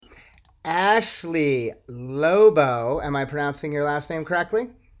Ashley Lobo. Am I pronouncing your last name correctly?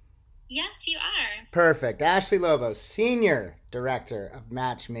 Yes, you are. Perfect. Ashley Lobo, Senior Director of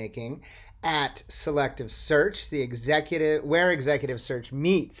Matchmaking at Selective Search, the executive where executive search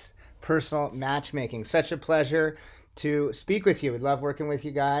meets personal matchmaking. Such a pleasure to speak with you. We love working with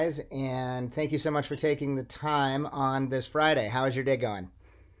you guys, and thank you so much for taking the time on this Friday. How is your day going?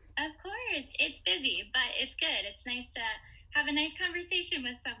 Of course. It's busy, but it's good. It's nice to have a nice conversation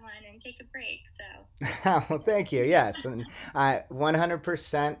with someone and take a break. So, Well, thank you. Yes, and I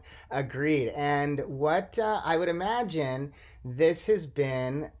 100% agreed. And what I would imagine this has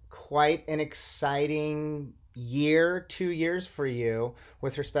been quite an exciting year, 2 years for you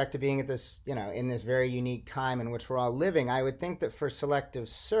with respect to being at this, in this very unique time in which we're all living. I would think that for Selective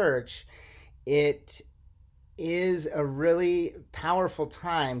Search, it is a really powerful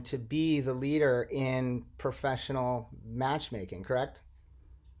time to be the leader in professional matchmaking, correct?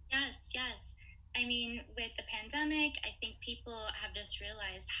 yes, yes. I mean, with the pandemic, I think people have just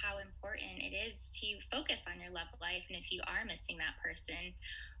realized how important it is to focus on your love life. And if you are missing that person,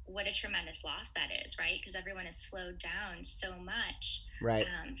 what a tremendous loss that is, right? Because everyone is slowed down so much. Right.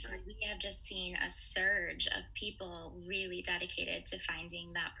 So we have just seen a surge of people really dedicated to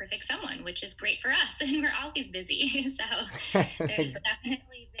finding that perfect someone, which is great for us, and we're always busy. So there's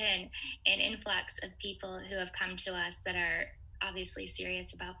definitely been an influx of people who have come to us that are obviously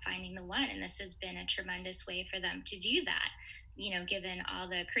serious about finding the one, and this has been a tremendous way for them to do that. Given all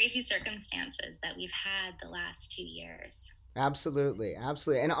the crazy circumstances that we've had the last 2 years. Absolutely,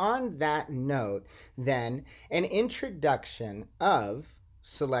 absolutely. And on that note, then, an introduction of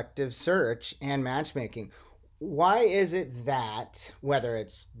selective search and matchmaking. Why is it that, whether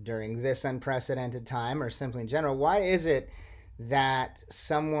it's during this unprecedented time or simply in general, why is it that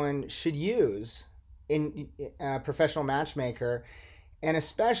someone should use in a professional matchmaker, and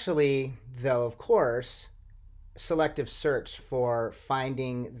especially, though, of course, selective search for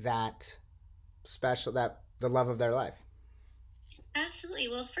finding that special, that the love of their life? Absolutely.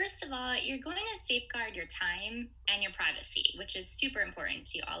 Well, first of all, you're going to safeguard your time and your privacy, which is super important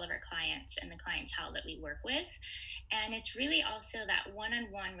to all of our clients and the clientele that we work with. And it's really also that one on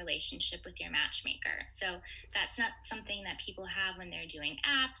one relationship with your matchmaker. So that's not something that people have when they're doing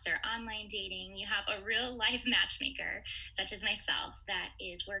apps or online dating. You have a real life matchmaker, such as myself, that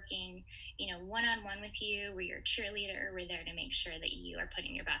is working, one on one with you. We're your cheerleader. We're there to make sure that you are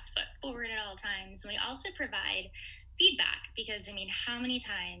putting your best foot forward at all times. And we also provide feedback because I mean, how many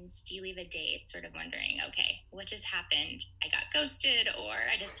times do you leave a date sort of wondering, okay, what just happened? I got ghosted, or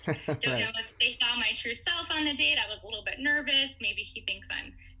I just don't know Right. if they saw my true self on the date. I was a little bit nervous. Maybe she thinks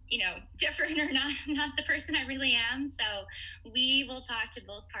I'm, different or not the person I really am. So we will talk to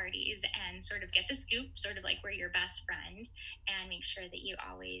both parties and sort of get the scoop, sort of like we're your best friend, and make sure that you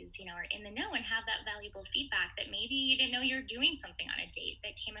always, are in the know and have that valuable feedback that maybe you didn't know you're doing something on a date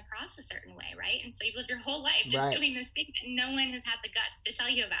that came across a certain way, right? And so you've lived your whole life just Right. doing this thing that no one has had the guts to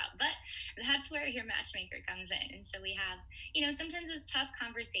tell you about. But that's where your matchmaker comes in. And so we have, sometimes those tough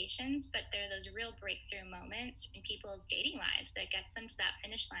conversations, but they're those real breakthrough moments in people's dating lives that gets them to that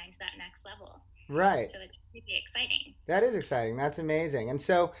finish line, to that next level. Right. So it's really exciting. That is exciting. That's amazing. And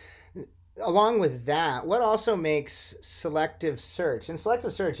so, along with that, what also makes selective search, and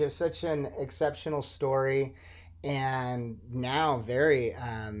selective search is such an exceptional story, and now very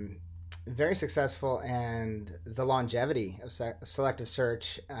successful, and the longevity of selective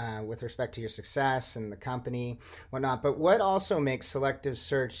search with respect to your success and the company, whatnot. But what also makes selective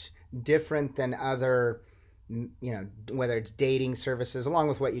search different than other, whether it's dating services, along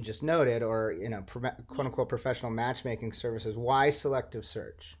with what you just noted, or quote unquote professional matchmaking services? Why selective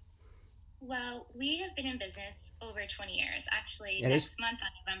search? Well, we have been in business over 20 years. Actually, It is next month on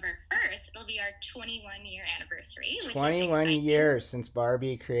November 1st, it'll be our 21-year anniversary, which is 21 exciting. years since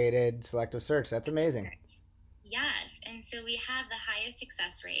Barbie created selective search. That's amazing. Yes, and so we have the highest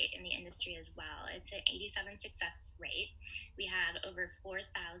success rate in the industry as well. It's an 87 success rate. We have over 4,000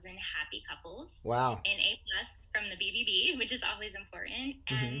 happy couples Wow. in A plus from the BBB, which is always important.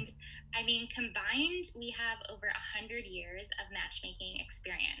 Hmm. And I mean, combined, we have over 100 years of matchmaking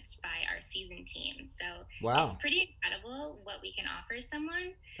experience by our seasoned team. So it's Wow. pretty incredible what we can offer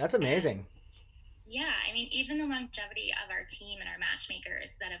someone. That's And amazing. yeah, I mean, even the longevity of our team and our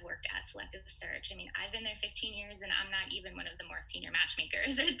matchmakers that have worked at Selective Search. I mean, I've been there 15 years and I'm not even one of the more senior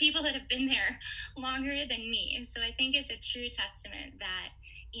matchmakers. There's people that have been there longer than me. So I think it's a true testament that,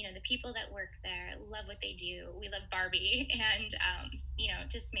 the people that work there love what they do. We love Barbie and,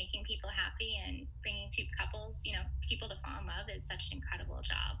 just making people happy and bringing two couples, people to fall in love is such an incredible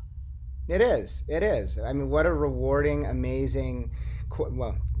job. It is. It is. I mean, what a rewarding, amazing,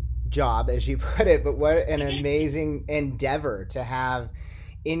 well, job, as you put it, but what an amazing endeavor to have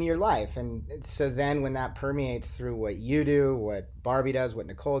in your life. And so then when that permeates through what you do, what Barbie does, what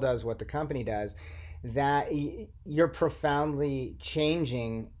Nicole does, what the company does, that you're profoundly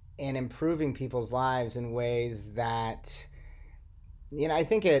changing and improving people's lives in ways that, I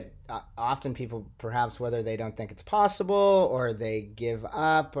think it often people, perhaps whether they don't think it's possible or they give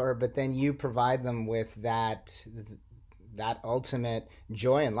up, but then you provide them with that ultimate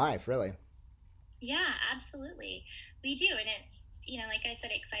joy in life, really. Yeah, absolutely. We do. And it's, like I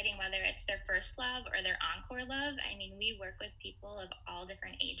said, exciting whether it's their first love or their encore love. I mean, we work with people of all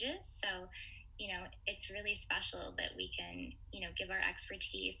different ages. So, it's really special that we can, give our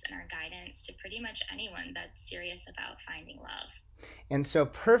expertise and our guidance to pretty much anyone that's serious about finding love. And so,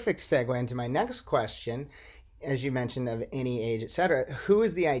 perfect segue into my next question. As you mentioned, of any age, etc., who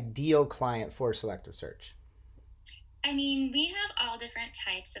is the ideal client for Selective Search? I mean, we have all different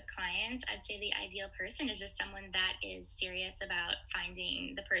types of clients. I'd say the ideal person is just someone that is serious about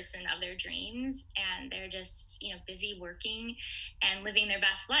finding the person of their dreams, and they're just, busy working and living their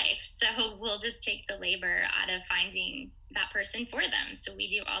best life. So we'll just take the labor out of finding that person for them. So we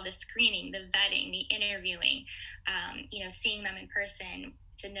do all the screening, the vetting, the interviewing, seeing them in person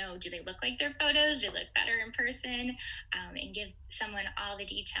to know, do they look like their photos, do they look better in person, and give someone all the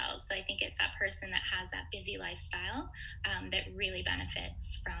details. So I think it's that person that has that busy lifestyle that really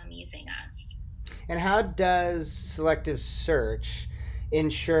benefits from using us. And how does Selective Search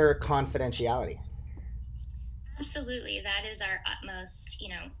ensure confidentiality? Absolutely. That is our utmost,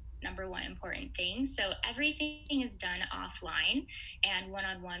 number one important thing. So everything is done offline and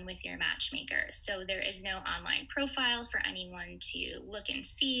one-on-one with your matchmaker. So there is no online profile for anyone to look and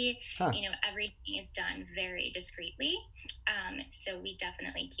see. Huh. Everything is done very discreetly. So we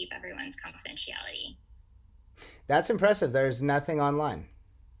definitely keep everyone's confidentiality. That's impressive. There's nothing online.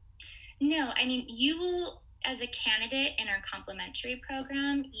 No, I mean, you will, as a candidate in our complimentary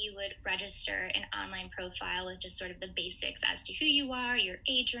program, you would register an online profile with just sort of the basics as to who you are, your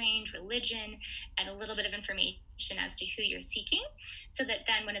age range, religion, and a little bit of information as to who you're seeking. So that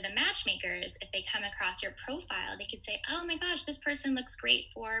then one of the matchmakers, if they come across your profile, they could say, oh my gosh, this person looks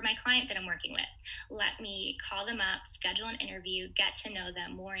great for my client that I'm working with. Let me call them up, schedule an interview, get to know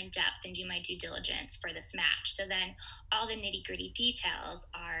them more in depth, and do my due diligence for this match. So then all the nitty gritty details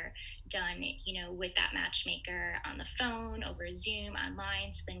are done, with that matchmaker on the phone, over Zoom,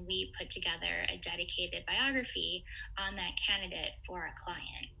 online. So then we put together a dedicated biography on that candidate for a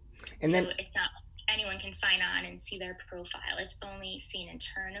client. And so it's not anyone can sign on and see their profile. It's only seen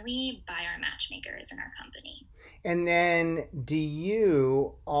internally by our matchmakers in our company. And then do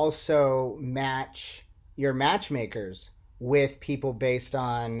you also match your matchmakers with people based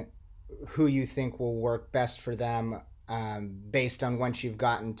on who you think will work best for them, based on once you've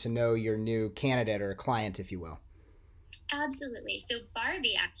gotten to know your new candidate or client, if you will? Absolutely. So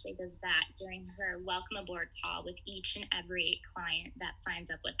Barbie actually does that during her welcome aboard call with each and every client that signs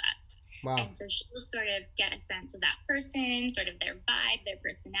up with us. Wow. And so she'll sort of get a sense of that person, sort of their vibe, their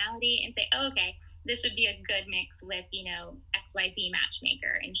personality, and say, oh, okay, this would be a good mix with, XYZ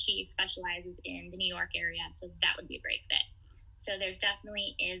matchmaker. And she specializes in the New York area, so that would be a great fit. So there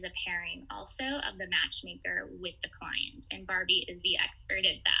definitely is a pairing also of the matchmaker with the client. And Barbie is the expert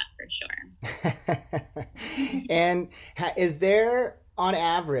at that for sure. And is there, on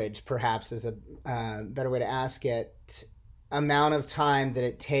average, perhaps is a better way to ask it, amount of time that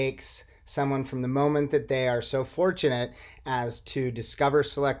it takes someone from the moment that they are so fortunate as to discover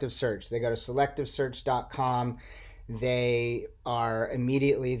Selective Search? They go to selectivesearch.com. They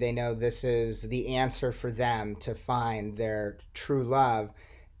know this is the answer for them to find their true love.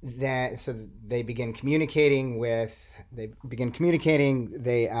 So they begin communicating,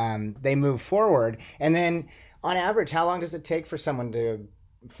 they move forward. And then on average, how long does it take for someone to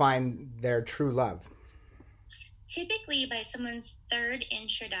find their true love? Typically, by someone's third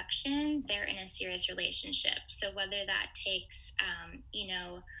introduction, they're in a serious relationship. So whether that takes,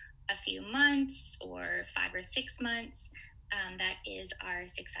 a few months or 5 or 6 months, that is our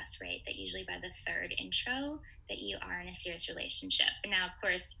success rate, that usually by the third intro that you are in a serious relationship. Now, of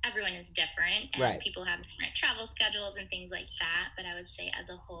course, everyone is different and right. People have different travel schedules and things like that. But I would say as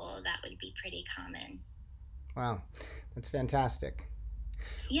a whole, that would be pretty common. Wow, that's fantastic.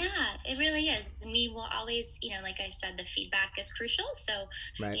 Yeah, it really is. And we will always, like I said, the feedback is crucial. So,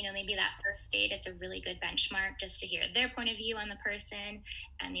 right. Maybe that first date, it's a really good benchmark just to hear their point of view on the person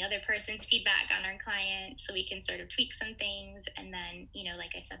and the other person's feedback on our client. So we can sort of tweak some things. And then,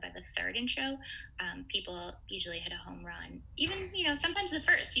 like I said, by the third intro, people usually hit a home run. Even, sometimes the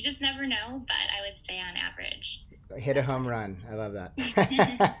first, you just never know. But I would say on average. Hit a home Absolutely. run. I love that.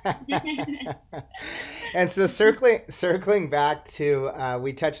 And so circling back to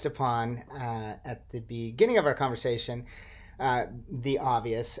we touched upon at the beginning of our conversation the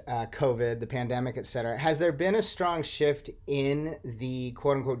obvious COVID, the pandemic, et cetera. Has there been a strong shift in the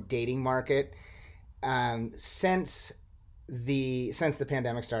quote unquote dating market since the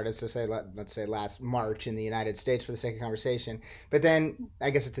pandemic started, so let's say last March in the United States for the sake of conversation. But then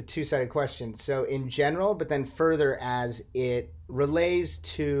I guess it's a two-sided question. So in general, but then further as it relates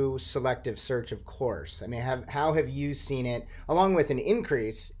to selective search, of course. I mean, how have you seen it, along with an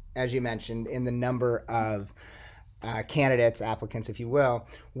increase, as you mentioned, in the number of candidates, applicants, if you will?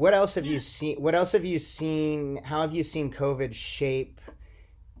 What else have you seen? What else have you seen? How have you seen COVID shape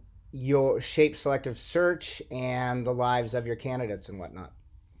selective search and the lives of your candidates and whatnot?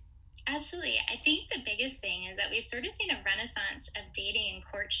 Absolutely. I think the biggest thing is that we've sort of seen a renaissance of dating and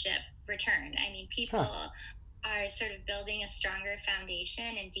courtship return. I mean, Huh. people are sort of building a stronger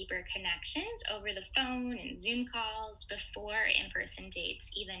foundation and deeper connections over the phone and Zoom calls before in person dates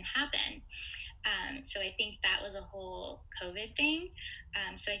even happen. So I think that was a whole COVID thing.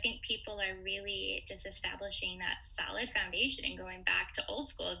 So I think people are really just establishing that solid foundation and going back to old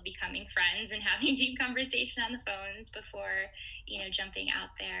school of becoming friends and having deep conversation on the phones before, jumping out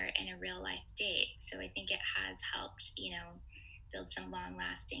there in a real life date. So I think it has helped, build some long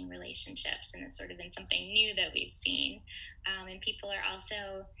lasting relationships. And it's sort of been something new that we've seen. And people are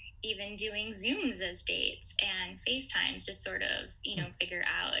also even doing Zooms as dates and FaceTimes to sort of, figure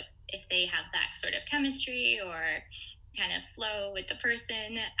out if they have that sort of chemistry or kind of flow with the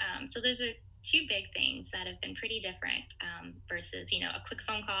person. So those are two big things that have been pretty different versus, a quick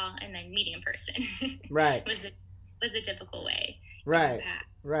phone call and then meeting in person Right. was the typical way in the Right. past.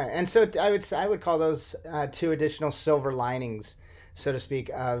 Right. And so I would call those two additional silver linings, so to speak,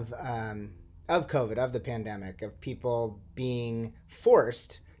 of COVID, of the pandemic, of people being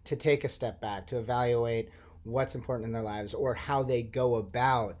forced to take a step back to evaluate what's important in their lives or how they go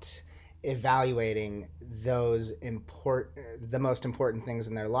about evaluating the most important things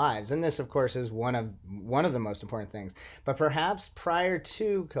in their lives. And this, of course, is one of the most important things. But perhaps prior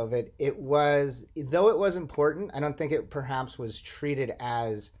to COVID, though it was important, I don't think it perhaps was treated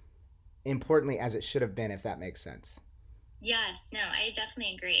as importantly as it should have been, if that makes sense. Yes, no, I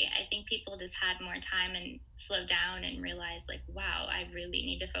definitely agree. I think people just had more time and slowed down and realized, like, wow, I really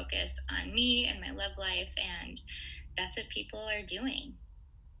need to focus on me and my love life. And that's what people are doing.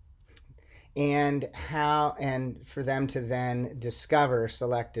 And for them to then discover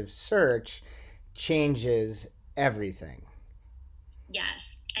selective search changes everything.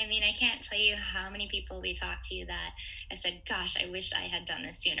 Yes. I mean, I can't tell you how many people we talk to that have said, gosh, I wish I had done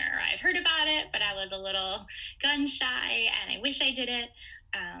this sooner. Or I've heard about it, but I was a little gun shy and I wish I did it.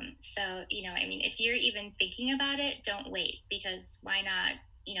 So, I mean, if you're even thinking about it, don't wait because why not,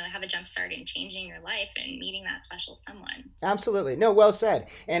 have a jump start in changing your life and meeting that special someone? Absolutely. No, well said.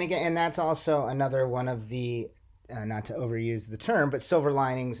 And again, and that's also another one of the not to overuse the term, but silver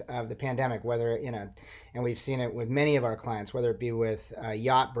linings of the pandemic, whether, and we've seen it with many of our clients, whether it be with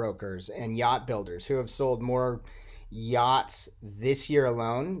yacht brokers and yacht builders who have sold more yachts this year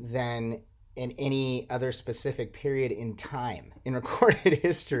alone than in any other specific period in time in recorded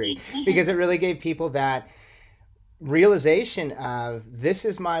history, because it really gave people that realization of this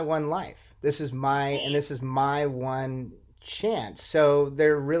is my one life. This is my one chance. So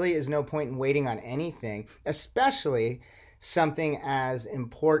there really is no point in waiting on anything, especially something as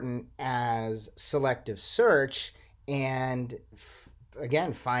important as selective search and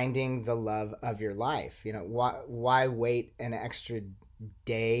again finding the love of your life. Why wait an extra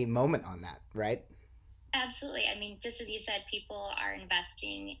day moment on that, right? Absolutely. I mean, just as you said, people are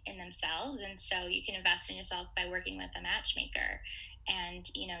investing in themselves. And so you can invest in yourself by working with a matchmaker and,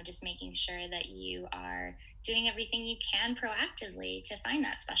 just making sure that you are doing everything you can proactively to find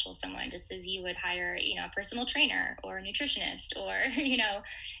that special someone, just as you would hire, a personal trainer or a nutritionist or,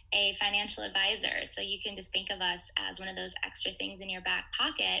 a financial advisor. So you can just think of us as one of those extra things in your back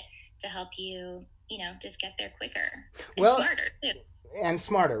pocket to help you, just get there quicker and Well, smarter too. and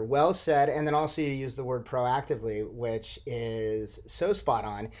smarter. Well said. And then also you use the word proactively, which is so spot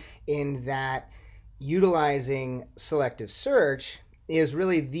on in that utilizing selective search is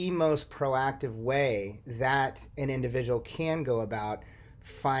really the most proactive way that an individual can go about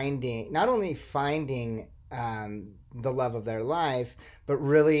not only finding the love of their life, but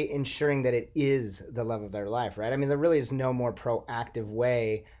really ensuring that it is the love of their life, right? I mean, there really is no more proactive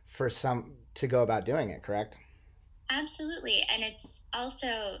way for some to go about doing it, correct? Absolutely. And it's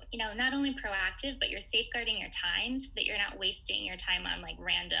also, not only proactive, but you're safeguarding your time so that you're not wasting your time on like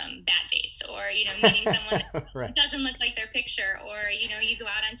random bad dates or, meeting someone Right. that doesn't look like their picture or, you go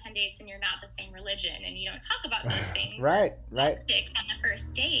out on 10 dates and you're not the same religion and you don't talk about those things. Right, right. Politics on the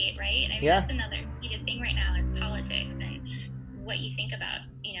first date, right? I mean, Yeah. that's another heated thing right now is politics and what you think about,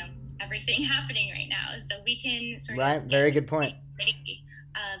 everything happening right now. So we can sort of Right. Very good point.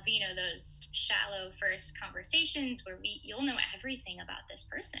 Of those shallow first conversations where you'll know everything about this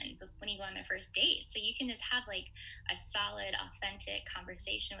person when you go on their first date, so you can just have like a solid authentic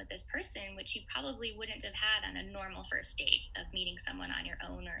conversation with this person, which you probably wouldn't have had on a normal first date of meeting someone on your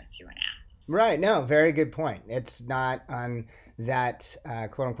own or through an app. Right. No, very good point. It's not on that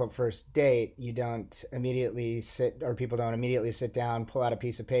quote unquote first date. You don't immediately sit, or people don't immediately sit down, pull out a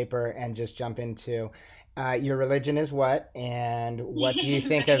piece of paper, and just jump into your religion is what, and what do you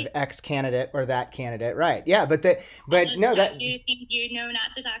think Right. of X candidate or that candidate? Right. Yeah. But no, that. You think you know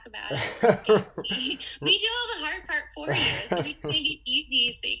not to talk about it. We do all the hard part for you, so we make it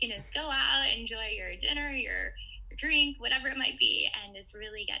easy so you can just go out, enjoy your dinner, your drink, whatever it might be, and just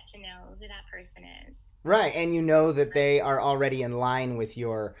really get to know who that person is. Right. And you know that they are already in line with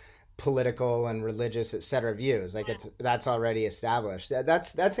your political and religious, et cetera, views. Like that's already established.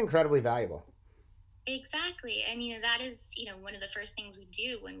 That's incredibly valuable. Exactly. And that is, one of the first things we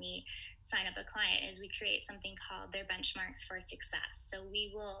do when we sign up a client is we create something called their benchmarks for success. So we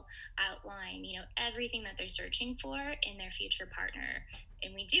will outline, everything that they're searching for in their future partner.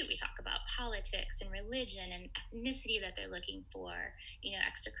 And we talk about politics and religion and ethnicity that they're looking for,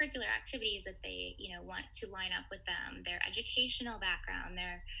 extracurricular activities that they, want to line up with them, their educational background,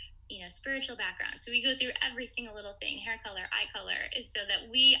 their spiritual background. So we go through every single little thing, hair color, eye color, is so that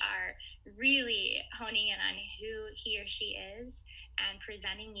we are really honing in on who he or she is and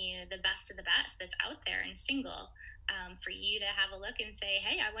presenting you the best of the best that's out there and single, for you to have a look and say,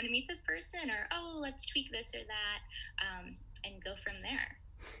 hey, I want to meet this person, or, oh, let's tweak this or that, and go from there.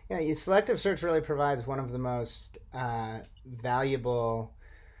 Yeah, Selective Search really provides one of the most valuable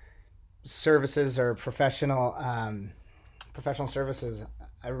services or professional services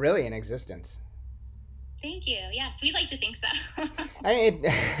really in existence. Thank you. Yes, we like to think so.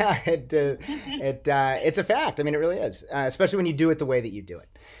 It's a fact. I mean, it really is, especially when you do it the way that you do it.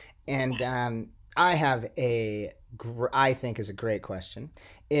 And I have I think is a great question,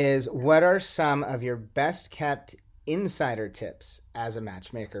 is what are some of your best kept insider tips as a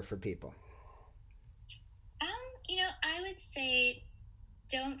matchmaker for people? I would say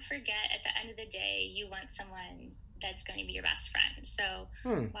don't forget at the end of the day, you want someone that's going to be your best friend. So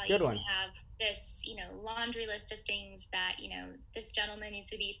while you can have this, laundry list of things that, this gentleman needs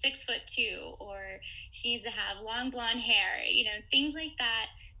to be 6'2", or she needs to have long blonde hair, things like that.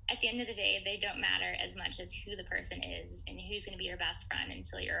 At the end of the day, they don't matter as much as who the person is and who's going to be your best friend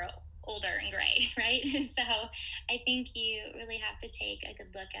until you're older and gray, right? So I think you really have to take a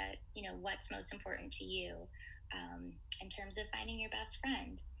good look at, what's most important to you, in terms of finding your best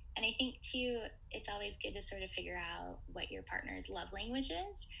friend. And I think, too, it's always good to sort of figure out what your partner's love language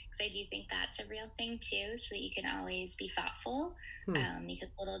is, because I do think that's a real thing, too, so that you can always be thoughtful, because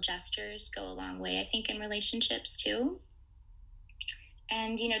little gestures go a long way, I think, in relationships, too.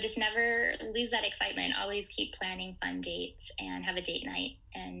 And, just never lose that excitement. Always keep planning fun dates and have a date night.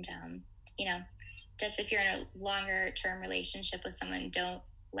 And, just if you're in a longer term relationship with someone, don't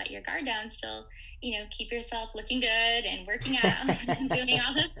let your guard down. Still, keep yourself looking good and working out and doing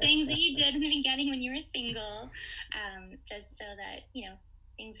all those things that you did in the beginning when you were single, just so that,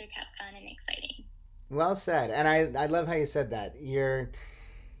 things are kept fun and exciting. Well said. And I love how you said that. You're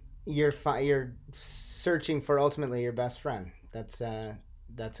searching for ultimately your best friend. That's a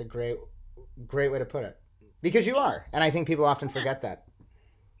great way to put it, because you are, and I think people often forget that.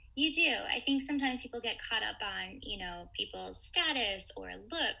 You do. I think sometimes people get caught up on, people's status or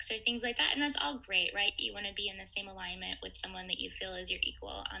looks or things like that. And that's all great, right? You want to be in the same alignment with someone that you feel is your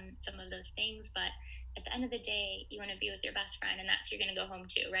equal on some of those things. But at the end of the day, you want to be with your best friend, and that's who you're going to go home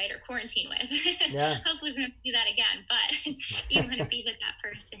to, right? Or quarantine with. Yeah. Hopefully we don't do that again. But you want to be with that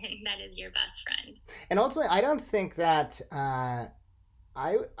person that is your best friend. And ultimately, I don't think that I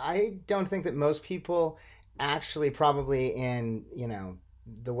don't think that most people actually, probably in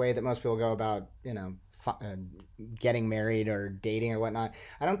the way that most people go about getting married or dating or whatnot,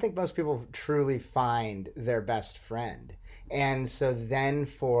 I don't think most people truly find their best friend. And so then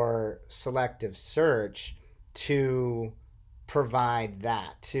for Selective Search to provide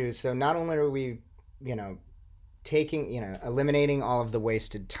that too, so not only are we taking eliminating all of the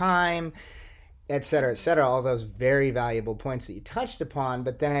wasted time, et cetera, all those very valuable points that you touched upon,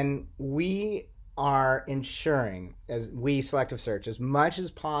 but then we are ensuring, as we Selective Search, as much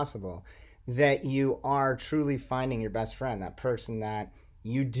as possible, that you are truly finding your best friend, that person that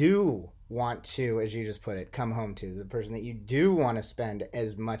you do want to, as you just put it, come home to, the person that you do want to spend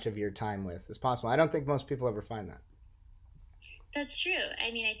as much of your time with as possible. I don't think most people ever find that. That's true.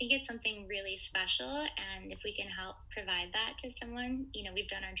 I mean, I think it's something really special, and if we can help provide that to someone, we've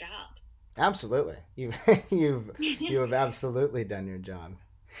done our job. Absolutely. You have absolutely done your job.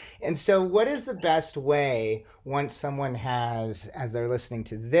 And so, what is the best way once someone has, as they're listening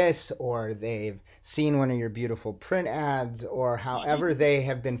to this, or they've seen one of your beautiful print ads, or however they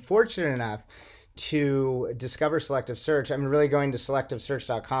have been fortunate enough to discover Selective Search? I'm really going to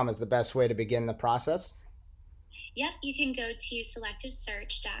selectivesearch.com as the best way to begin the process. Yep, you can go to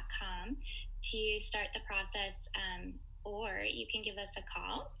selectivesearch.com to start the process, or you can give us a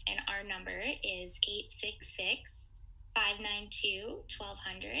call, and our number is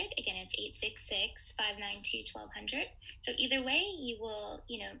 866-592-1200. Again, it's 866-592-1200. So either way, you will,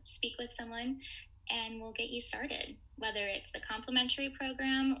 speak with someone and we'll get you started. Whether it's the complimentary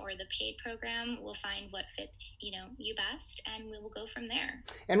program or the paid program, we'll find what fits, you best, and we will go from there.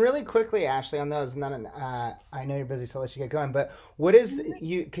 And really quickly, Ashley, on those, and then I know you're busy, so I'll let you get going, but what is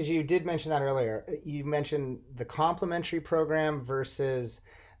you, because you did mention that earlier, you mentioned the complimentary program versus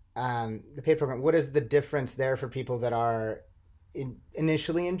the paid program. What is the difference there for people that are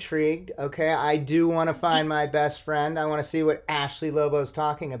initially intrigued? Okay, I do want to find my best friend. I want to see what Ashley Lobo's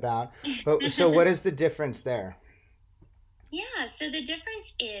talking about. But so what is the difference there? Yeah, so the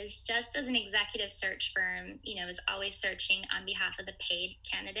difference is, just as an executive search firm, is always searching on behalf of the paid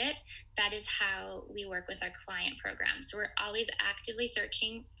candidate, that is how we work with our client program. So we're always actively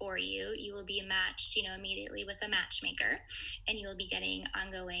searching for you. You will be matched, immediately with a matchmaker, and you will be getting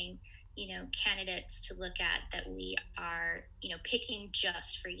ongoing candidates to look at that we are, picking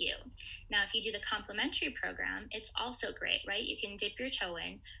just for you. Now, if you do the complimentary program, it's also great, right? You can dip your toe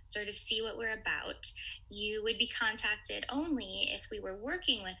in, sort of see what we're about. You would be contacted only if we were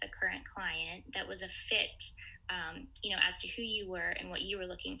working with a current client that was a fit, as to who you were and what you were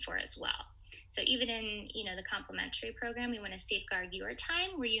looking for as well. So even in, the complimentary program, we want to safeguard your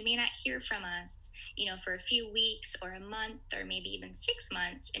time where you may not hear from us, for a few weeks or a month or maybe even 6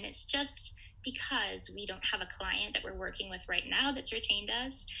 months. And it's just because we don't have a client that we're working with right now that's retained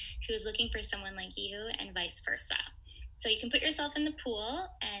us who is looking for someone like you, and vice versa. So you can put yourself in the pool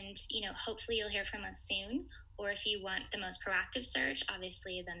and, hopefully you'll hear from us soon. Or if you want the most proactive search,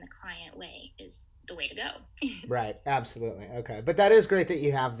 obviously, then the client way is the way to go. Right. Absolutely. Okay. But that is great that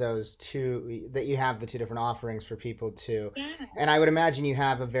you have those two, that you have the two different offerings for people to, Yeah. And I would imagine you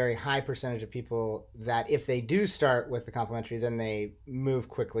have a very high percentage of people that if they do start with the complimentary, then they move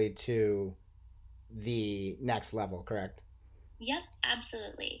quickly to the next level, correct? Yep,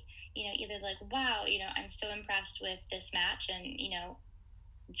 absolutely. Either like, wow, I'm so impressed with this match, and,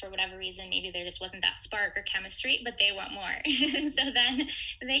 for whatever reason, maybe there just wasn't that spark or chemistry, but they want more. So then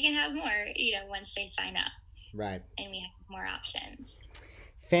they can have more, once they sign up. Right. And we have more options.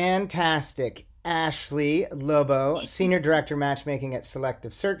 Fantastic. Ashley Lobo, Senior Director Matchmaking at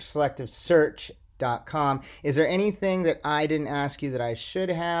Selective Search, selectivesearch.com. Is there anything that I didn't ask you that I should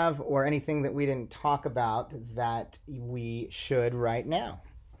have, or anything that we didn't talk about that we should right now?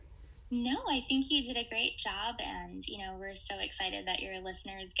 No, I think you did a great job, and, we're so excited that your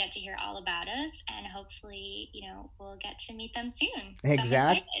listeners get to hear all about us, and hopefully, we'll get to meet them soon.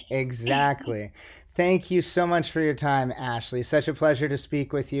 Exactly. Thank you so much for your time, Ashley. Such a pleasure to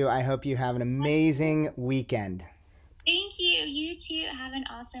speak with you. I hope you have an amazing weekend. Thank you. You too. Have an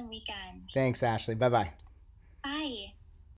awesome weekend. Thanks, Ashley. Bye-bye. Bye.